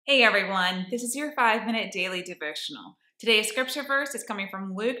Hey everyone, this is your 5-minute daily devotional. Today's scripture verse is coming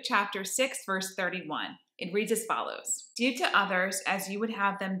from Luke chapter 6, verse 31. It reads as follows: "Do to others as you would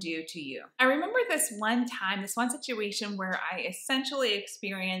have them do to you." I remember this one situation where I essentially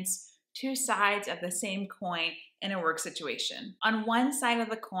experienced two sides of the same coin in a work situation. On one side of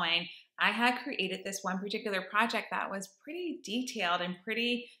the coin, I had created this one particular project that was pretty detailed and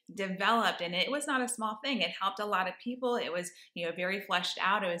pretty developed, and it was not a small thing. It helped a lot of people. It was, very fleshed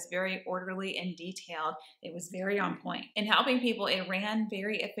out. It was very orderly and detailed. It was very on point. In helping people, it ran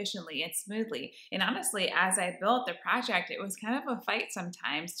very efficiently and smoothly. And honestly, as I built the project, it was kind of a fight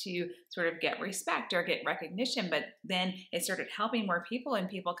sometimes to sort of get respect or get recognition, but then it started helping more people, and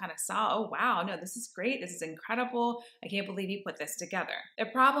people kind of saw, oh wow, no, this is great. This is incredible. I can't believe you put this together. The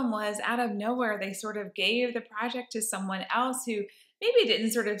problem was, out of nowhere, they sort of gave the project to someone else who maybe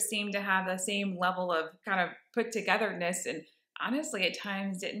didn't sort of seem to have the same level of kind of put togetherness, and honestly at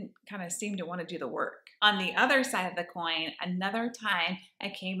times didn't kind of seem to want to do the work. On the other side of the coin, another time I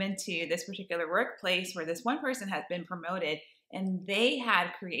came into this particular workplace where this one person had been promoted, and they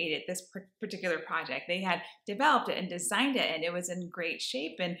had created this particular project. They had developed it and designed it, and it was in great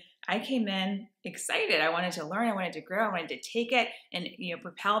shape. And I came in excited. I wanted to learn. I wanted to grow. I wanted to take it and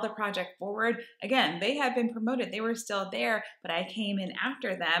propel the project forward. Again, they had been promoted. They were still there, but I came in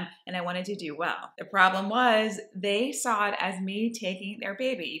after them, and I wanted to do well. The problem was, they saw it as me taking their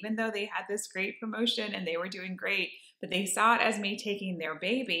baby, even though they had this great promotion and they were doing great. But they saw it as me taking their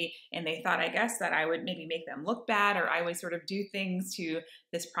baby, and they thought, I guess, that I would maybe make them look bad, or I would sort of do things to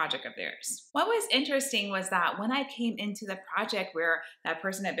this project of theirs. What was interesting was that when I came into the project where that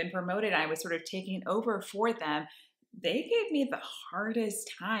person had been promoted, I was sort of taking over for them, they gave me the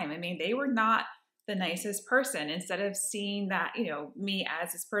hardest time. I mean, they were not the nicest person. Instead of seeing that, me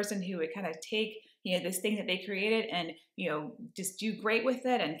as this person who would kind of take this thing that they created and, just do great with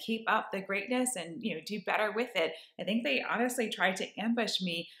it and keep up the greatness and, do better with it. I think they honestly tried to ambush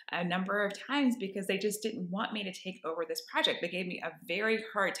me a number of times because they just didn't want me to take over this project. They gave me a very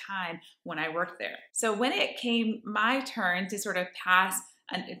hard time when I worked there. So when it came my turn to sort of pass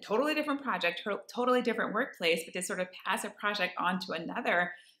a totally different project, totally different workplace, but to sort of pass a project on to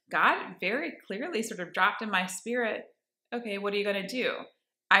another, God very clearly sort of dropped in my spirit, okay, what are you going to do?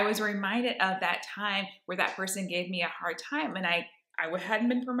 I was reminded of that time where that person gave me a hard time, and I hadn't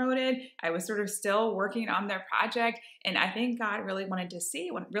been promoted. I was sort of still working on their project, and I think God really wanted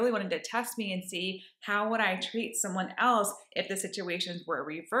to test me and see how would I treat someone else if the situations were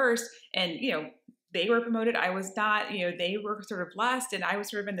reversed. And they were promoted, I was not. They were sort of blessed, and I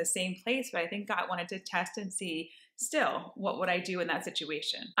was sort of in the same place. But I think God wanted to test and see, still, what would I do in that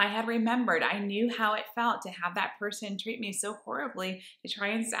situation? I had remembered, I knew how it felt to have that person treat me so horribly, to try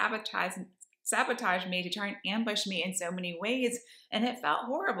and sabotage me, to try and ambush me in so many ways, and it felt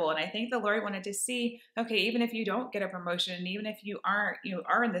horrible. And I think the Lord wanted to see, okay, even if you don't get a promotion, and even if you are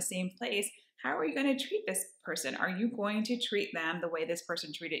in the same place, how are you going to treat this person? Are you going to treat them the way this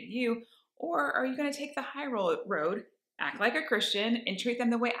person treated you? Or are you going to take the high road, act like a Christian, and treat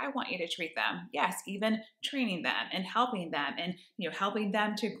them the way I want you to treat them? Yes, even training them and helping them and helping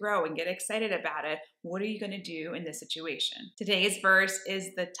them to grow and get excited about it. What are you going to do in this situation? Today's verse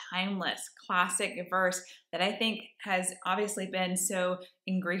is the timeless, classic verse that I think has obviously been so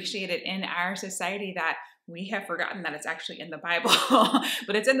ingratiated in our society that we have forgotten that it's actually in the Bible,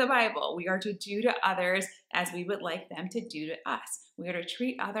 but it's in the Bible. We are to do to others as we would like them to do to us. We are to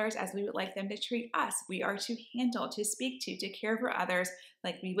treat others as we would like them to treat us. We are to handle, to speak to care for others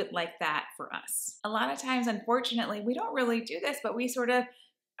like we would like that for us. A lot of times, unfortunately, we don't really do this, but we sort of,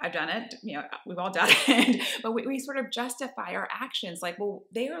 I've done it, we've all done it, but we sort of justify our actions like, well,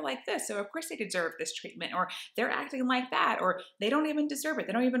 they are like this, so of course they deserve this treatment, or they're acting like that, or they don't even deserve it,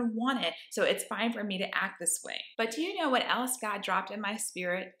 they don't even want it, so it's fine for me to act this way. But do you know what else God dropped in my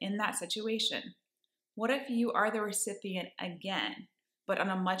spirit in that situation? What if you are the recipient again, but on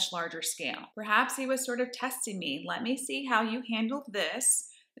a much larger scale? Perhaps He was sort of testing me. Let me see how you handled this,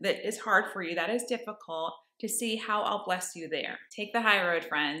 that is hard for you, that is difficult, to see how I'll bless you there. Take the high road,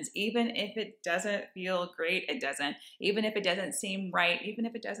 friends. Even if it doesn't feel great, it doesn't. Even if it doesn't seem right, even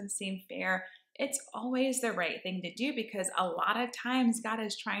if it doesn't seem fair, it's always the right thing to do, because a lot of times God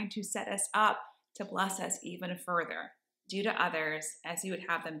is trying to set us up to bless us even further. Do to others as you would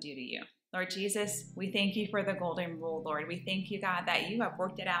have them do to you. Lord Jesus, we thank you for the golden rule, Lord. We thank you, God, that you have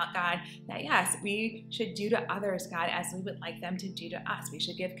worked it out, God, that yes, we should do to others, God, as we would like them to do to us. We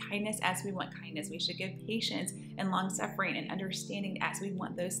should give kindness as we want kindness. We should give patience and long-suffering and understanding as we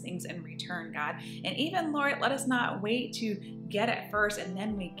want those things in return, God. And even, Lord, let us not wait to get it first and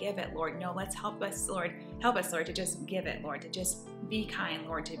then we give it, Lord. No, let's help us, Lord, to just give it, Lord, to just be kind,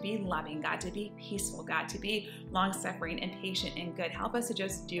 Lord, to be loving, God, to be peaceful, God, to be long-suffering and patient and good. Help us to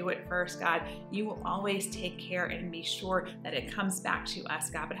just do it first, God. You will always take care and be sure that it comes back to us,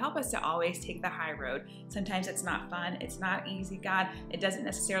 God, but help us to always take the high road. Sometimes it's not fun. It's not easy, God. It doesn't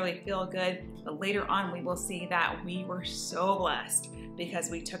necessarily feel good, but later on we will see that we were so blessed because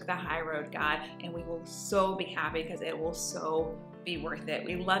we took the high road, God, and we will so be happy because it will so be worth it.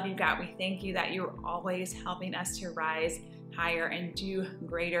 We love you, God. We thank you that you're always helping us to rise higher and do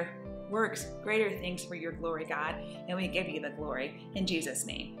greater works, greater things for your glory, God, and we give you the glory in Jesus'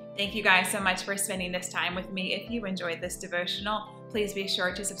 name. Thank you guys so much for spending this time with me. If you enjoyed this devotional, please be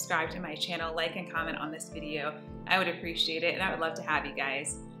sure to subscribe to my channel, like and comment on this video. I would appreciate it, and I would love to have you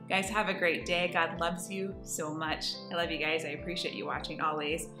guys. Guys, have a great day. God loves you so much. I love you guys. I appreciate you watching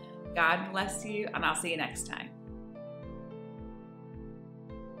always. God bless you, and I'll see you next time.